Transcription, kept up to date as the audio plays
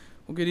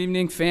Well, good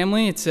evening,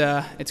 family.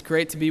 It's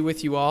great to be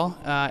with you all.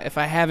 If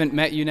I haven't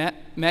met you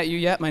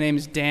yet, my name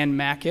is Dan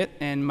Mackett,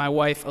 and my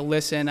wife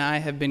Alyssa and I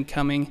have been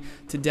coming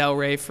to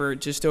Delray for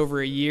just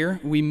over a year.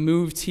 We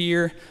moved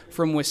here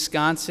from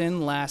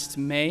Wisconsin last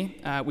May.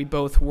 We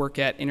both work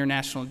at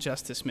International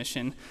Justice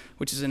Mission,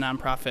 which is a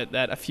nonprofit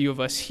that a few of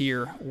us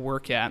here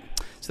work at.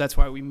 So that's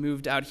why we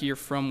moved out here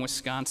from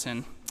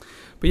Wisconsin.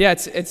 But yeah,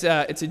 it's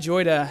a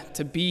joy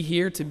to be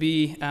here, to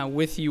be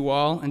with you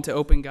all, and to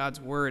open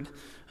God's Word.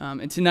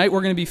 And tonight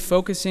we're going to be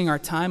focusing our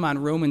time on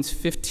Romans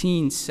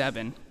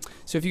 15:7.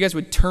 So if you guys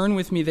would turn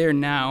with me there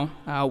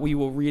now, we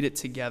will read it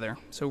together.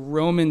 So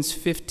Romans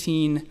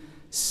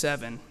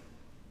 15:7.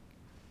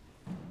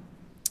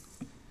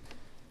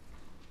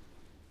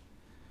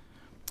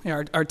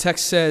 Our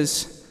text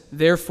says,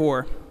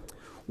 "Therefore,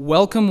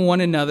 welcome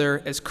one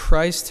another as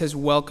Christ has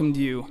welcomed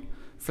you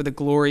for the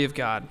glory of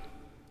God."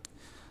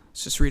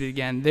 Let's just read it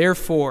again.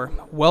 "Therefore,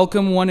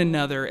 welcome one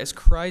another as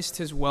Christ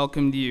has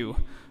welcomed you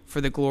for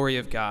the glory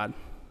of God."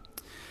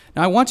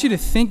 Now, I want you to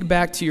think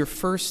back to your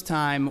first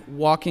time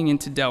walking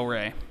into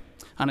Delray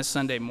on a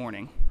Sunday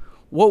morning.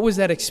 What was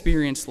that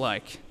experience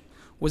like?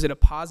 Was it a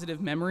positive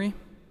memory?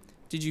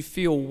 Did you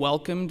feel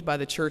welcomed by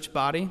the church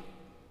body?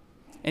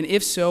 And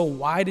if so,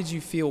 why did you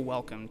feel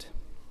welcomed?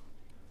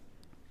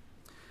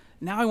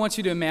 Now I want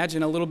you to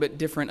imagine a little bit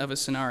different of a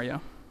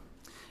scenario.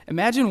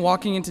 Imagine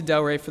walking into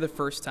Delray for the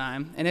first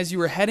time, and as you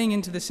were heading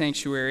into the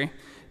sanctuary,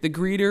 the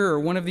greeter or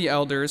one of the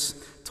elders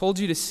told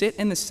you to sit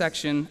in the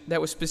section that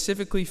was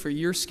specifically for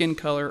your skin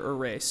color or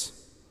race.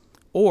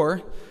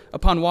 Or,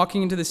 upon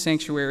walking into the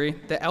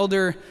sanctuary, the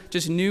elder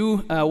just knew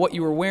what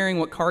you were wearing,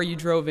 what car you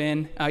drove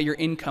in, your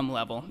income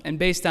level. And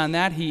based on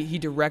that, he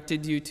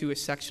directed you to a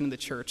section of the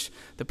church.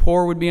 The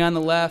poor would be on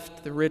the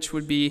left, the rich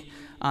would be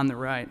on the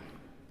right.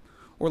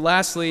 Or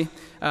lastly,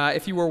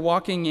 if you were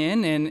walking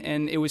in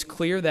and it was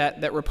clear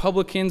that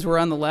Republicans were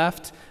on the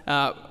left,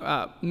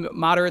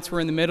 moderates were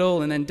in the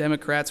middle, and then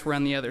Democrats were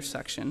on the other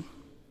section.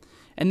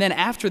 And then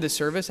after the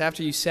service,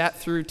 after you sat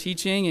through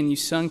teaching and you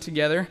sung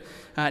together,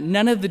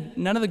 none of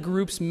the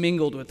groups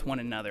mingled with one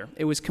another.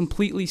 It was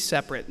completely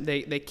separate.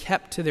 They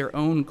kept to their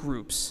own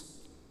groups.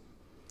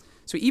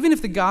 So even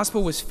if the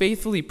gospel was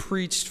faithfully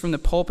preached from the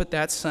pulpit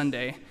that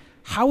Sunday,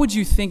 how would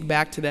you think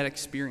back to that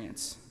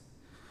experience?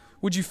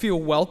 Would you feel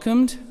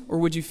welcomed, or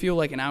would you feel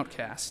like an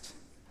outcast?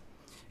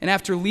 And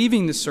after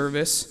leaving the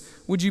service,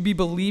 would you be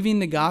believing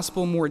the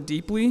gospel more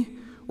deeply,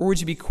 or would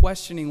you be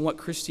questioning what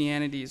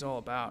Christianity is all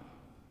about?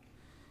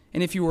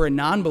 And if you were a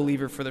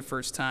non-believer for the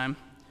first time,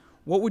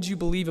 what would you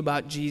believe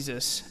about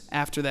Jesus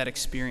after that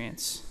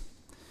experience?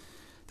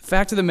 The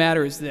fact of the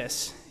matter is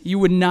this: you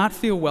would not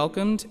feel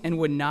welcomed and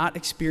would not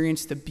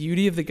experience the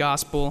beauty of the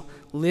gospel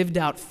lived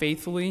out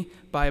faithfully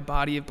by a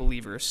body of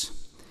believers.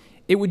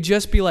 It would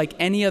just be like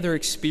any other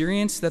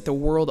experience that the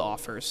world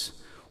offers,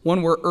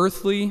 one where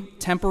earthly,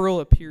 temporal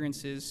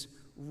appearances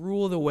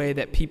rule the way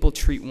that people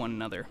treat one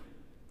another.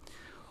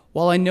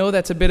 While I know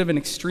that's a bit of an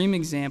extreme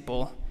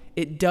example,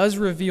 it does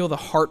reveal the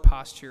heart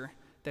posture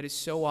that is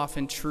so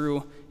often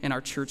true in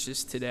our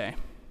churches today.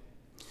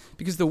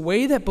 Because the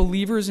way that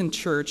believers in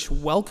church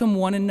welcome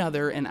one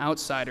another and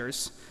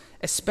outsiders,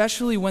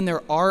 especially when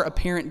there are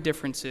apparent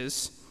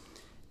differences,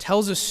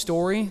 tells a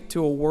story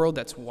to a world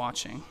that's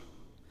watching.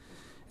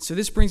 So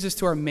this brings us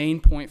to our main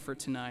point for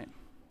tonight.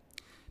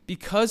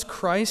 Because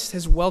Christ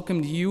has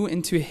welcomed you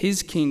into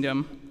his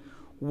kingdom,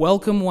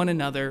 welcome one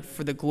another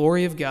for the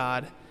glory of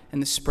God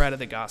and the spread of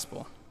the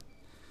gospel.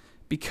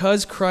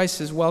 Because Christ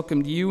has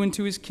welcomed you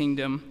into his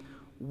kingdom,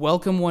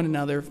 welcome one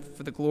another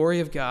for the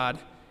glory of God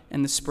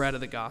and the spread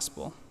of the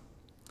gospel.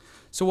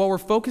 So while we're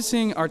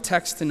focusing our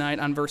text tonight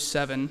on verse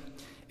 7,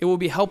 it will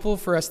be helpful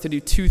for us to do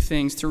two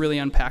things to really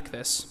unpack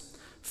this.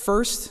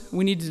 First,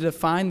 we need to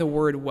define the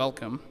word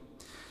welcome.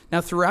 Now,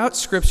 throughout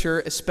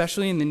Scripture,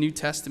 especially in the New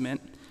Testament,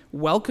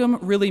 welcome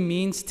really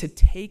means to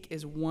take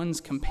as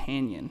one's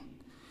companion.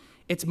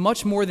 It's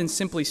much more than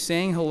simply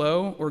saying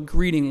hello or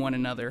greeting one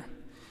another.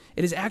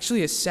 It is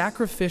actually a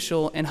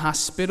sacrificial and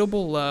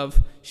hospitable love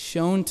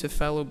shown to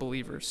fellow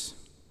believers.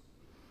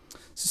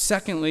 So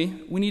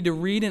secondly, we need to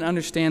read and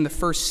understand the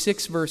first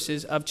 6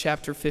 verses of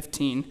chapter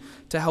 15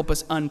 to help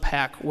us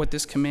unpack what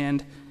this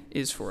command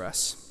is for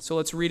us. So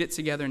let's read it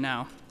together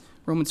now.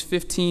 Romans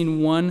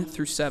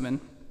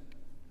 15:1-7.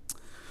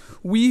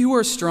 "We who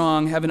are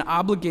strong have an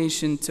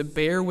obligation to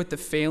bear with the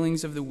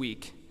failings of the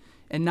weak,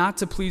 and not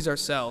to please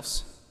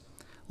ourselves.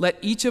 Let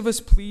each of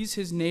us please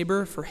his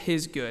neighbor for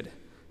his good,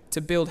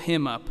 to build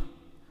him up.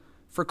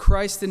 For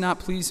Christ did not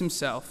please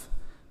himself,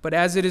 but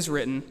as it is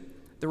written,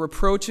 the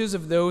reproaches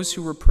of those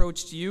who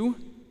reproached you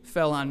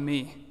fell on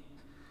me.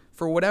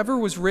 For whatever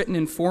was written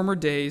in former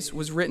days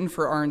was written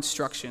for our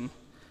instruction,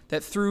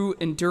 that through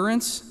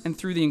endurance and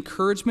through the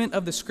encouragement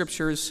of the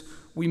Scriptures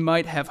we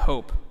might have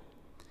hope.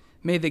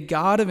 May the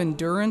God of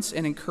endurance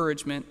and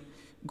encouragement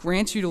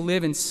grant you to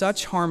live in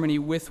such harmony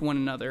with one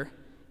another,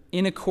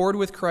 in accord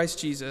with Christ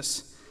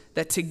Jesus,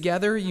 that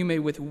together you may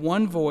with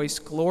one voice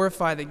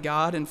glorify the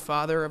God and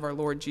Father of our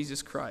Lord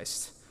Jesus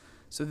Christ.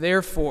 So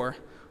therefore,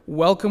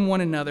 welcome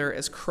one another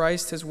as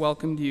Christ has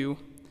welcomed you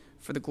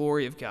for the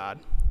glory of God.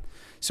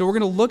 So we're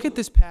going to look at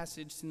this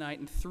passage tonight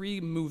in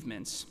three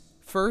movements.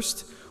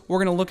 First,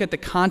 we're going to look at the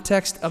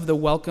context of the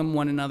welcome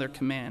one another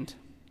command.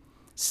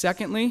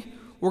 Secondly,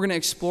 we're going to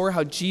explore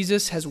how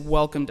Jesus has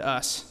welcomed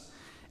us.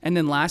 And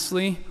then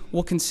lastly,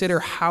 we'll consider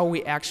how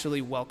we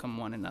actually welcome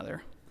one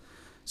another.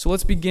 So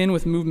let's begin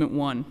with movement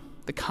one,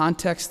 the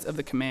context of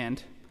the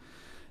command.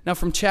 Now,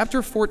 from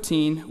chapter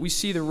 14, we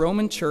see the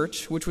Roman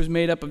church, which was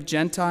made up of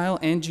Gentile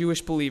and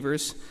Jewish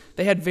believers.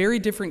 They had very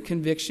different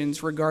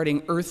convictions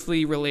regarding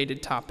earthly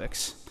related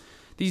topics.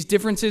 These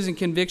differences in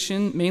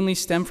conviction mainly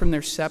stem from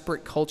their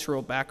separate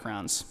cultural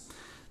backgrounds.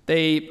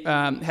 They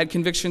had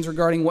convictions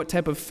regarding what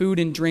type of food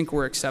and drink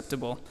were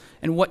acceptable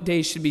and what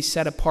days should be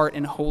set apart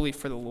and holy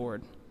for the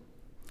Lord.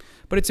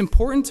 But it's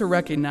important to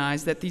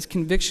recognize that these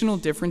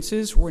convictional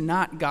differences were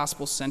not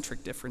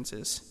gospel-centric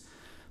differences.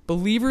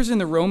 Believers in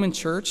the Roman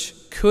church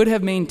could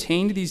have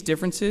maintained these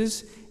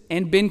differences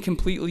and been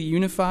completely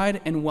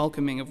unified and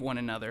welcoming of one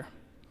another.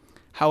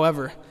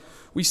 However,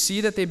 we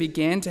see that they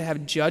began to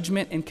have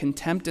judgment and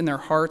contempt in their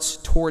hearts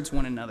towards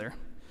one another.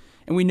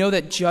 And we know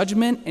that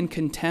judgment and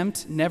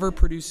contempt never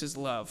produces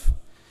love.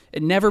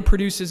 It never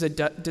produces a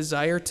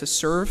desire to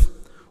serve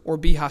or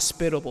be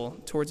hospitable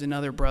towards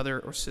another brother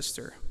or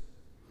sister.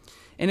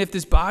 And if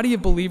this body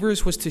of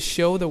believers was to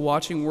show the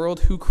watching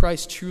world who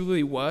Christ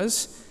truly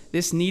was,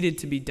 this needed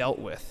to be dealt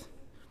with.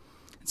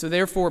 So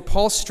therefore,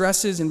 Paul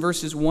stresses in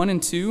verses 1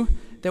 and 2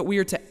 that we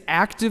are to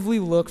actively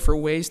look for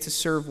ways to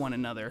serve one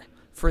another,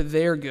 for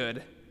their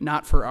good,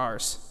 not for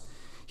ours.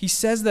 He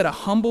says that a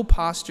humble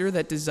posture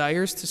that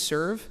desires to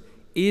serve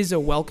is a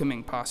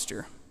welcoming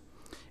posture.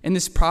 And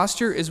this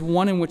posture is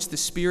one in which the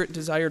Spirit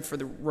desired for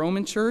the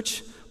Roman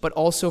church, but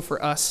also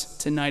for us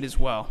tonight as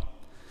well.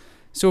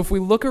 So if we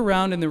look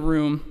around in the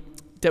room,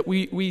 that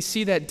we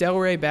see that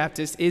Delray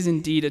Baptist is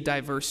indeed a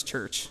diverse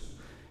church.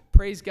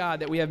 Praise God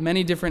that we have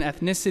many different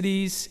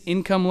ethnicities,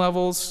 income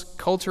levels,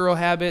 cultural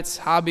habits,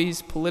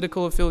 hobbies,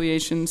 political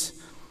affiliations.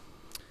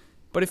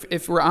 But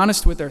if we're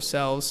honest with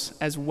ourselves,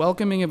 as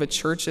welcoming of a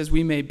church as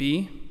we may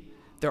be,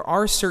 there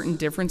are certain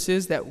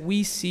differences that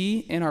we see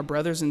in our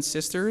brothers and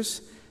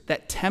sisters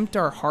that tempt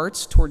our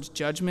hearts towards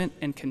judgment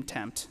and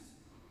contempt.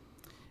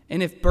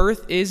 And if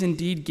birth is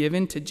indeed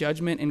given to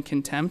judgment and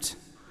contempt,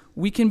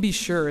 we can be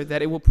sure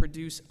that it will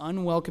produce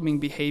unwelcoming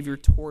behavior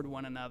toward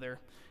one another,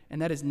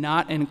 and that is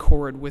not in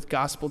accord with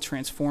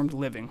gospel-transformed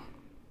living.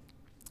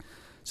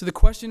 So the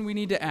question we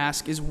need to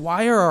ask is,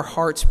 why are our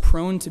hearts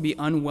prone to be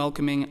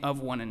unwelcoming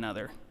of one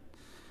another?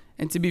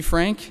 And to be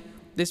frank,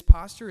 this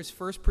posture is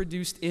first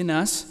produced in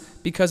us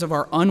because of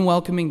our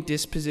unwelcoming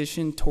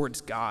disposition towards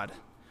God.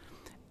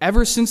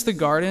 Ever since the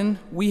garden,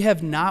 we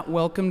have not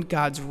welcomed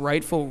God's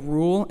rightful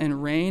rule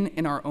and reign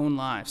in our own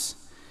lives.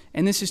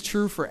 And this is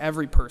true for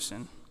every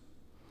person.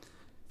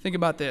 Think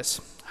about this.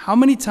 How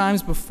many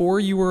times before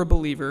you were a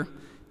believer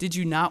did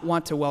you not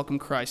want to welcome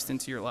Christ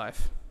into your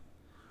life?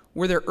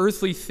 Were there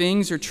earthly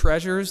things or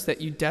treasures that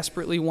you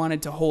desperately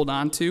wanted to hold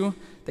on to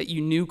that you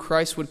knew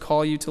Christ would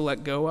call you to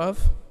let go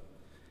of?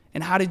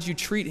 And how did you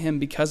treat him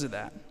because of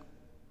that?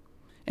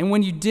 And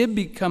when you did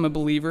become a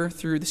believer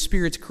through the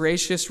Spirit's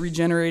gracious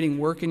regenerating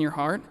work in your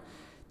heart,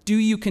 do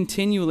you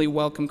continually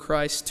welcome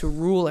Christ to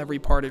rule every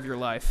part of your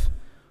life?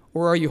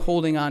 Or are you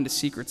holding on to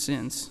secret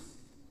sins?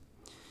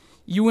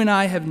 You and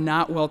I have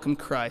not welcomed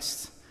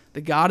Christ,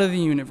 the God of the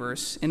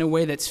universe, in a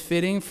way that's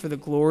fitting for the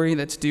glory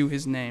that's due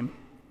his name.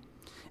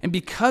 And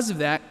because of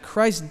that,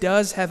 Christ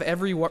does have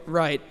every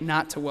right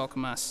not to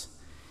welcome us.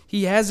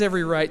 He has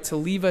every right to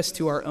leave us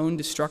to our own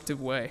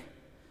destructive way.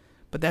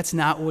 But that's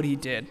not what he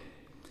did.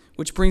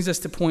 Which brings us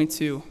to point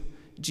 2.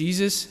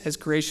 Jesus has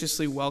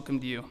graciously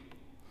welcomed you.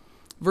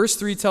 Verse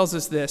 3 tells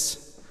us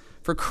this: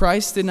 "For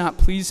Christ did not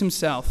please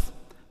himself,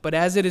 but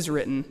as it is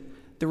written,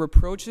 the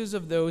reproaches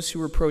of those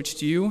who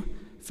reproached you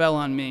fell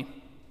on me."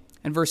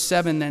 And verse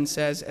 7 then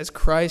says, "As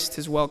Christ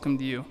has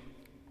welcomed you."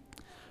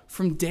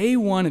 From day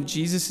one of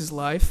Jesus'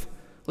 life,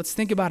 let's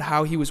think about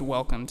how he was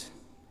welcomed.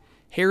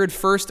 Herod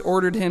first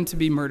ordered him to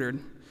be murdered,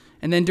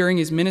 and then during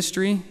his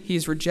ministry, he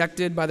is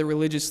rejected by the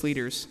religious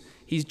leaders.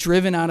 He's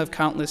driven out of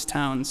countless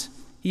towns,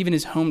 even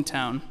his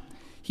hometown.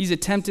 He's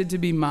attempted to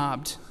be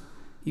mobbed.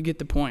 You get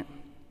the point.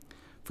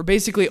 For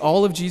basically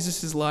all of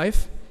Jesus'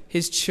 life,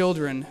 his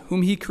children,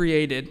 whom he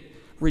created,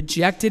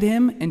 rejected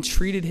him and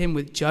treated him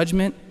with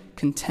judgment,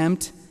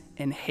 contempt,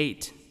 and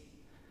hate.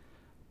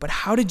 But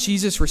how did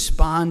Jesus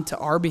respond to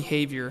our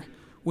behavior,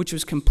 which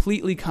was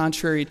completely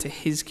contrary to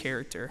his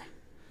character?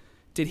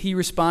 Did he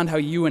respond how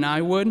you and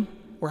I would,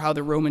 or how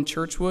the Roman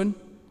church would?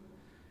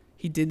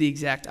 He did the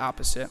exact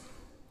opposite.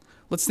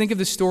 Let's think of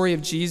the story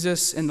of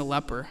Jesus and the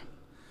leper.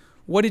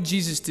 What did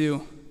Jesus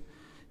do?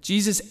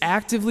 Jesus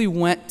actively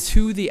went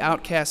to the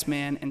outcast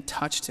man and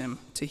touched him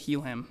to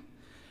heal him.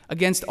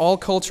 Against all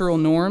cultural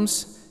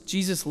norms,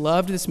 Jesus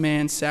loved this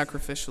man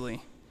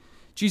sacrificially.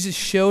 Jesus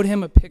showed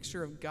him a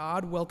picture of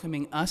God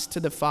welcoming us to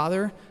the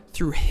Father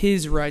through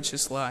his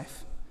righteous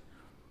life.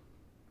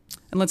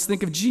 And let's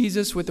think of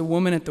Jesus with the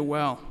woman at the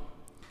well.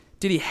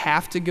 Did he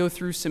have to go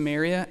through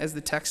Samaria, as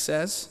the text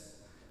says?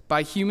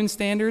 By human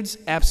standards,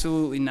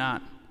 absolutely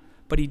not.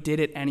 But he did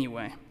it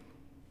anyway.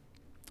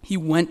 He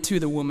went to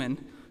the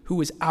woman who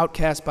was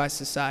outcast by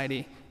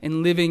society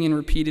and living in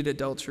repeated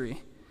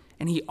adultery,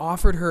 and he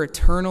offered her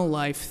eternal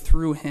life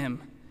through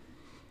him.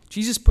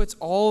 Jesus puts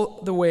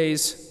all the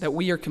ways that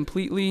we are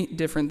completely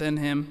different than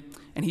him,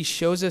 and he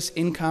shows us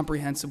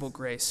incomprehensible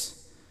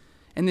grace.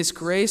 And this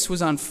grace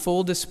was on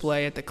full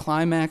display at the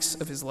climax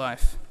of his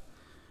life.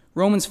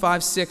 Romans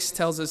 5:6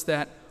 tells us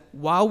that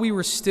while we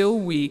were still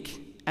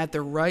weak, at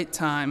the right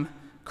time,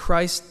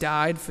 Christ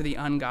died for the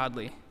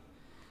ungodly.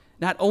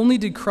 Not only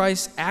did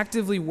Christ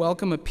actively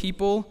welcome a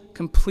people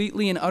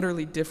completely and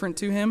utterly different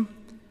to him,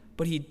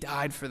 but he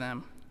died for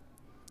them.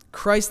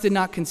 Christ did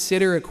not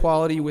consider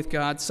equality with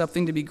God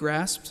something to be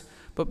grasped,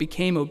 but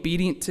became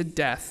obedient to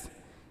death,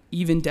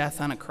 even death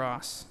on a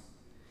cross.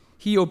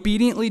 He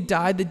obediently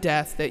died the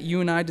death that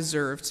you and I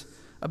deserved,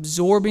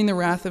 absorbing the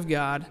wrath of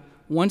God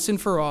once and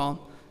for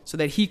all, so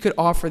that he could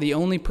offer the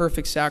only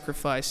perfect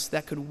sacrifice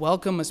that could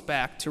welcome us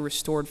back to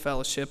restored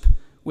fellowship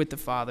with the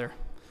Father.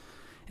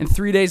 And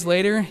 3 days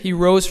later, he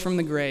rose from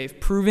the grave,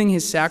 proving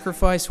his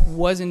sacrifice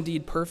was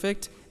indeed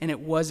perfect and it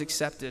was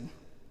accepted.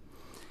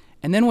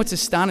 And then what's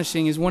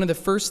astonishing is one of the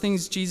first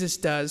things Jesus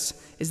does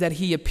is that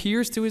he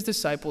appears to his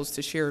disciples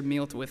to share a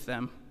meal with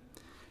them.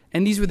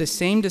 And these were the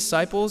same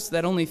disciples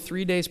that only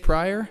 3 days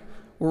prior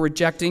were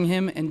rejecting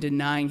him and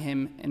denying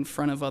him in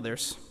front of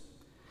others.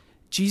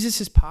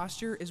 Jesus'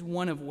 posture is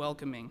one of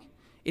welcoming.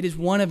 It is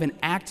one of an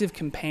active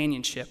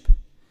companionship.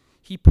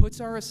 He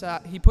puts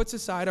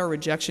aside our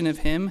rejection of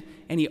him,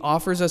 and he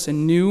offers us a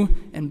new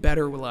and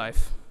better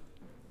life.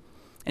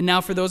 And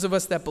now for those of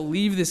us that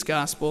believe this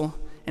gospel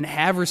and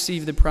have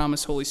received the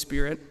promised Holy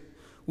Spirit,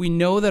 we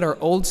know that our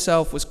old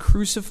self was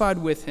crucified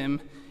with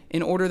him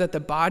in order that the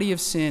body of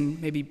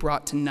sin may be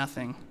brought to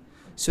nothing,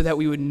 so that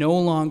we would no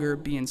longer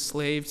be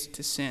enslaved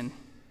to sin.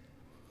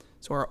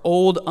 So our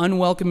old,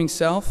 unwelcoming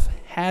self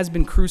has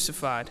been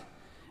crucified,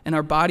 and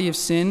our body of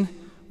sin,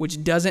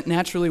 which doesn't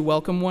naturally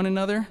welcome one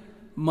another,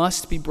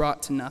 must be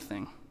brought to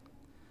nothing.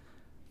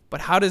 But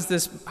how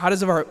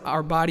does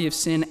our body of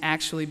sin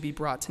actually be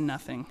brought to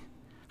nothing?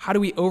 How do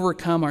we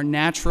overcome our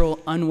natural,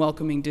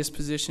 unwelcoming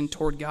disposition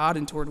toward God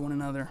and toward one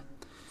another?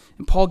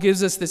 And Paul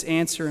gives us this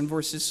answer in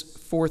verses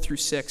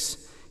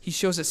 4-6. He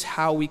shows us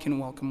how we can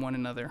welcome one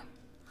another.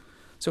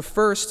 So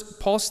first,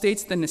 Paul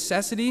states the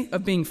necessity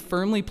of being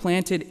firmly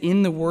planted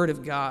in the Word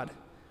of God.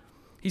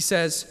 He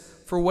says,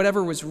 "For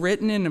whatever was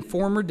written in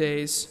former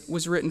days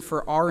was written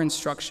for our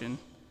instruction,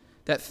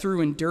 that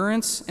through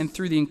endurance and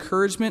through the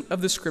encouragement of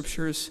the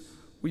Scriptures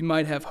we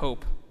might have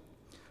hope."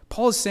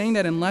 Paul is saying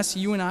that unless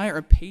you and I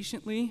are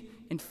patiently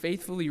and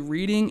faithfully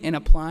reading and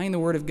applying the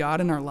Word of God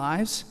in our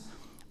lives,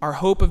 our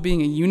hope of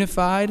being a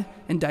unified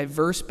and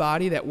diverse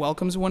body that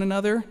welcomes one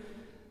another,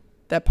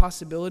 that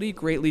possibility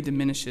greatly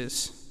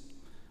diminishes.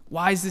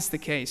 Why is this the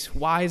case?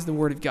 Why is the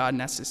Word of God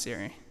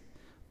necessary?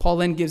 Paul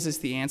then gives us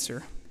the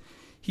answer.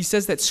 He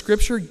says that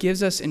Scripture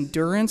gives us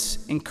endurance,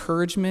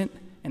 encouragement,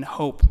 and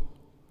hope.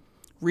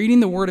 Reading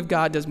the Word of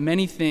God does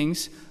many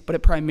things, but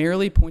it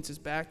primarily points us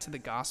back to the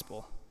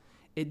gospel.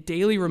 It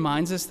daily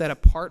reminds us that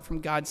apart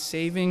from God's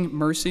saving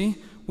mercy,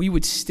 we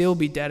would still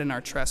be dead in our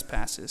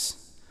trespasses.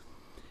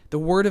 The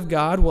Word of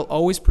God will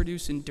always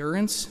produce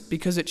endurance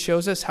because it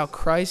shows us how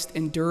Christ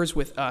endures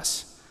with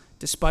us,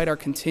 despite our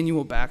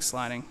continual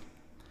backsliding.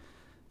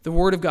 The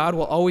Word of God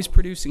will always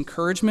produce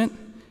encouragement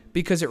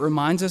because it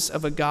reminds us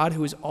of a God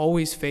who is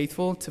always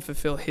faithful to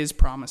fulfill his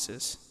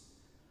promises.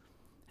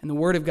 And the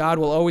Word of God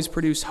will always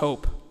produce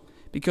hope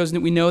because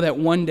we know that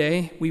one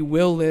day we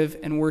will live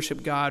and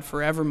worship God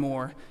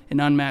forevermore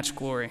in unmatched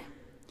glory.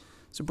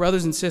 So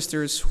brothers and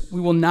sisters, we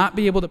will not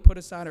be able to put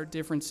aside our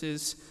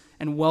differences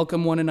and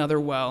welcome one another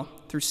well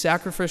through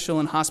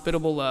sacrificial and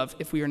hospitable love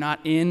if we are not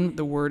in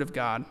the Word of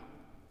God.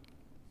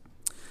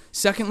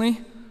 Secondly,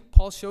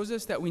 Paul shows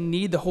us that we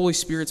need the Holy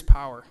Spirit's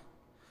power.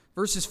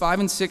 Verses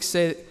 5 and 6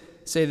 say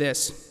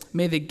this: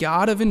 "May the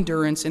God of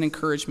endurance and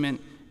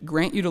encouragement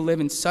grant you to live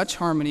in such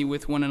harmony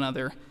with one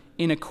another,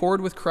 in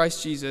accord with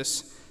Christ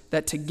Jesus,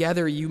 that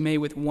together you may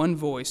with one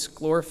voice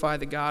glorify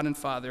the God and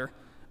Father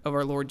of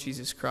our Lord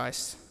Jesus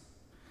Christ."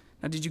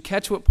 Now, did you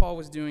catch what Paul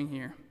was doing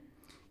here?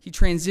 He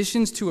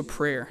transitions to a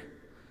prayer.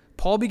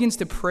 Paul begins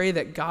to pray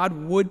that God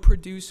would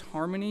produce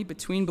harmony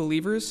between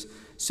believers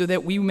so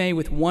that we may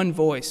with one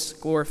voice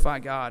glorify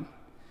God.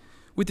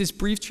 With this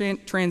brief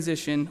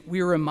transition,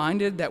 we are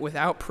reminded that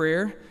without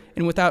prayer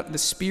and without the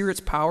Spirit's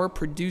power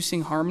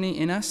producing harmony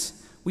in us,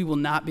 we will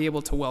not be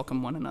able to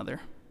welcome one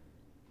another.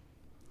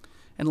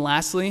 And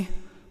lastly,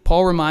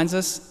 Paul reminds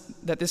us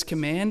that this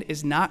command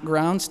is not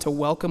grounds to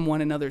welcome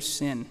one another's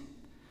sin.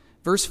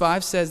 Verse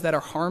 5 says that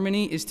our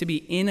harmony is to be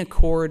in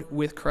accord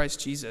with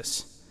Christ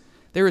Jesus.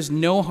 There is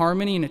no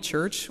harmony in a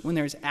church when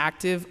there is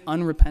active,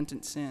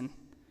 unrepentant sin.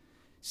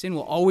 Sin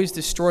will always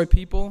destroy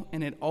people,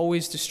 and it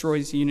always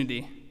destroys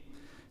unity.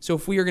 So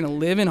if we are going to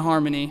live in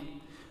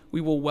harmony,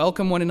 we will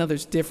welcome one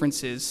another's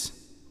differences,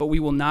 but we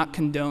will not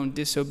condone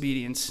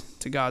disobedience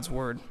to God's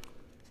word.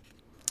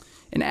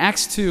 In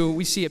Acts 2,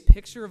 we see a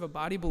picture of a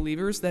body of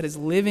believers that is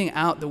living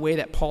out the way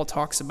that Paul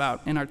talks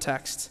about in our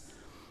text.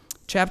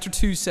 Chapter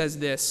 2 says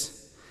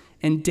this,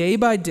 "And day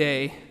by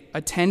day,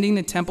 attending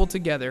the temple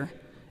together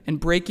and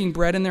breaking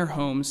bread in their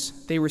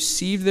homes, they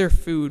received their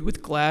food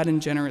with glad and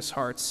generous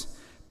hearts,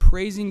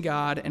 praising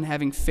God and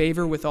having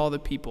favor with all the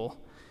people.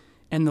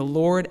 And the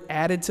Lord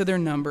added to their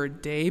number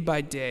day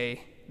by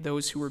day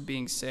those who were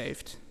being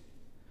saved."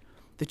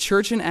 The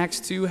church in Acts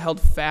 2 held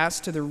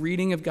fast to the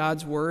reading of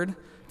God's word,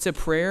 to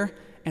prayer,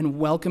 and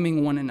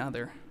welcoming one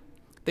another.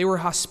 They were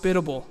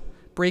hospitable,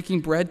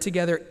 breaking bread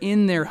together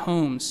in their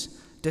homes,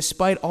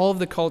 despite all of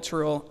the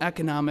cultural,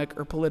 economic,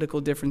 or political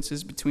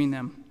differences between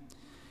them.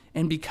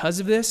 And because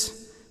of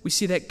this, we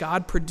see that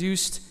God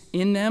produced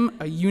in them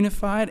a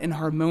unified and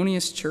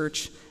harmonious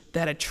church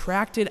that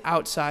attracted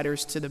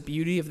outsiders to the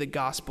beauty of the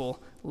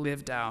gospel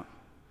lived out.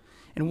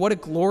 And what a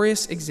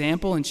glorious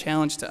example and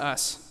challenge to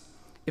us.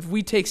 If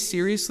we take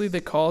seriously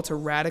the call to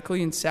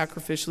radically and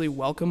sacrificially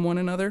welcome one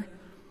another,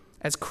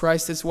 as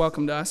Christ has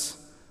welcomed us,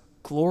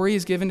 glory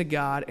is given to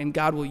God, and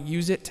God will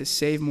use it to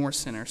save more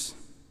sinners.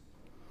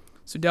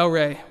 So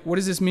Delray, what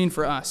does this mean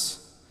for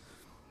us?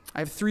 I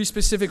have 3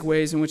 specific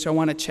ways in which I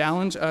want to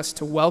challenge us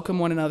to welcome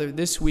one another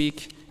this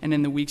week and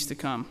in the weeks to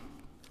come.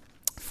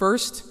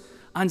 First,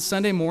 on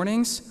Sunday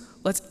mornings,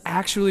 let's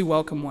actually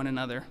welcome one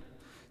another.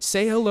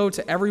 Say hello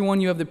to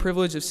everyone you have the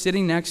privilege of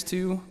sitting next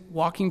to,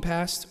 walking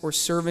past, or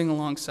serving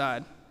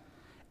alongside.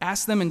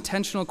 Ask them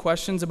intentional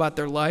questions about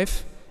their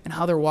life and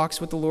how their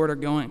walks with the Lord are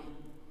going.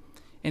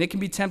 And it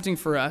can be tempting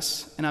for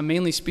us, and I'm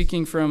mainly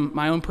speaking from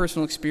my own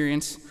personal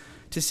experience,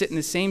 to sit in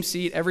the same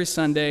seat every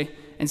Sunday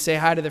and say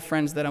hi to the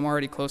friends that I'm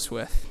already close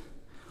with.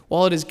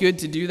 While it is good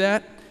to do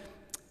that,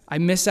 I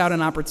miss out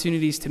on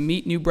opportunities to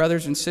meet new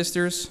brothers and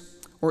sisters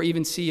or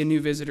even see a new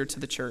visitor to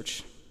the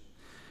church.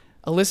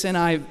 Alyssa and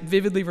I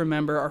vividly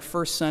remember our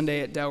first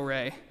Sunday at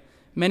Delray.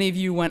 Many of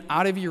you went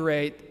out of your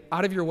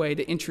way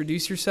to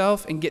introduce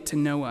yourself and get to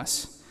know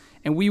us.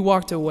 And we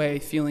walked away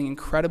feeling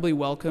incredibly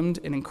welcomed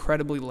and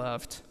incredibly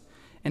loved.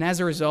 And as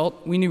a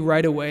result, we knew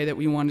right away that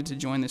we wanted to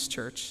join this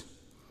church.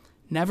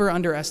 Never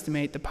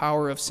underestimate the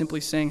power of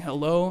simply saying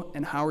hello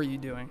and how are you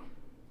doing.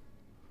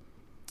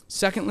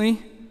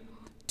 Secondly,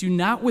 do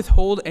not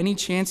withhold any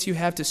chance you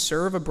have to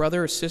serve a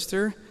brother or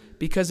sister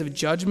because of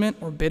judgment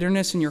or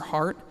bitterness in your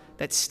heart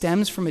that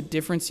stems from a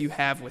difference you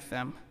have with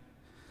them.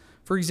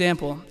 For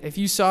example, if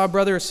you saw a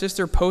brother or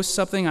sister post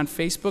something on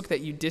Facebook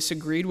that you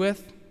disagreed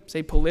with,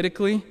 say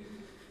politically,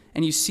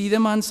 and you see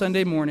them on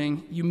Sunday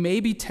morning, you may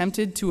be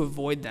tempted to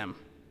avoid them.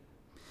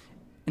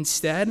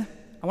 Instead,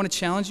 I want to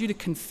challenge you to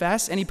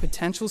confess any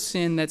potential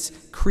sin that's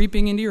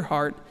creeping into your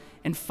heart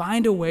and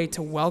find a way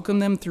to welcome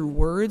them through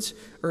words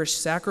or a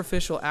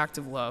sacrificial act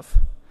of love.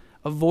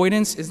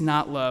 Avoidance is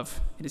not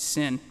love, it is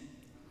sin.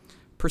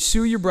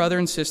 Pursue your brother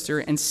and sister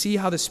and see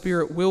how the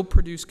Spirit will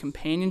produce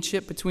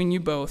companionship between you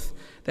both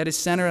that is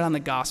centered on the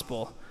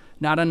gospel,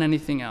 not on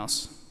anything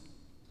else.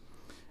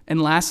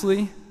 And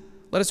lastly,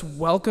 let us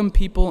welcome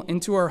people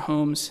into our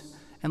homes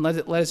and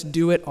let us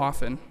do it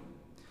often.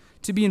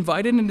 To be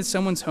invited into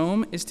someone's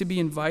home is to be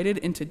invited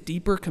into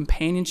deeper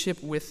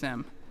companionship with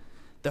them.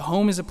 The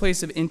home is a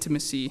place of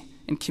intimacy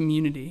and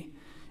community,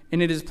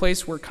 and it is a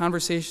place where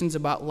conversations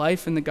about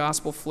life and the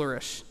gospel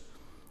flourish.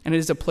 And it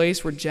is a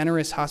place where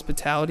generous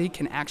hospitality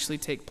can actually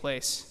take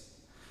place.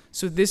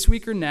 So this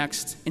week or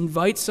next,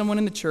 invite someone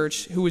in the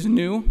church who is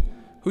new,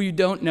 who you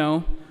don't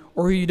know,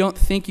 or who you don't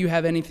think you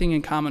have anything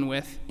in common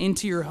with,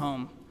 into your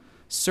home.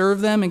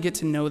 Serve them and get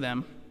to know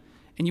them.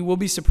 And you will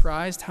be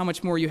surprised how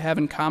much more you have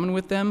in common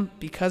with them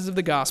because of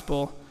the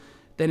gospel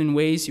than in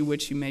ways in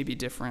which you may be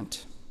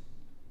different.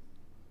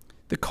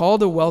 The call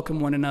to welcome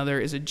one another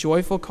is a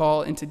joyful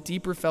call into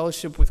deeper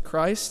fellowship with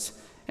Christ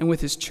and with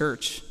his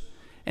church.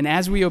 And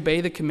as we obey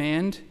the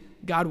command,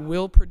 God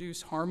will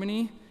produce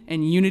harmony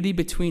and unity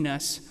between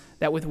us,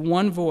 that with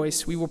one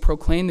voice we will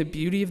proclaim the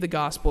beauty of the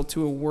gospel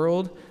to a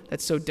world that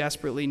so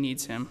desperately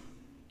needs him.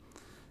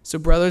 So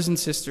brothers and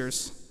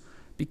sisters,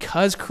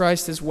 because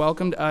Christ has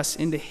welcomed us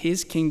into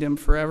his kingdom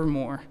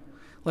forevermore,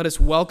 let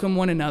us welcome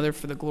one another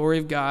for the glory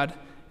of God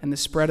and the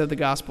spread of the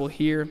gospel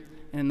here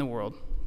and in the world.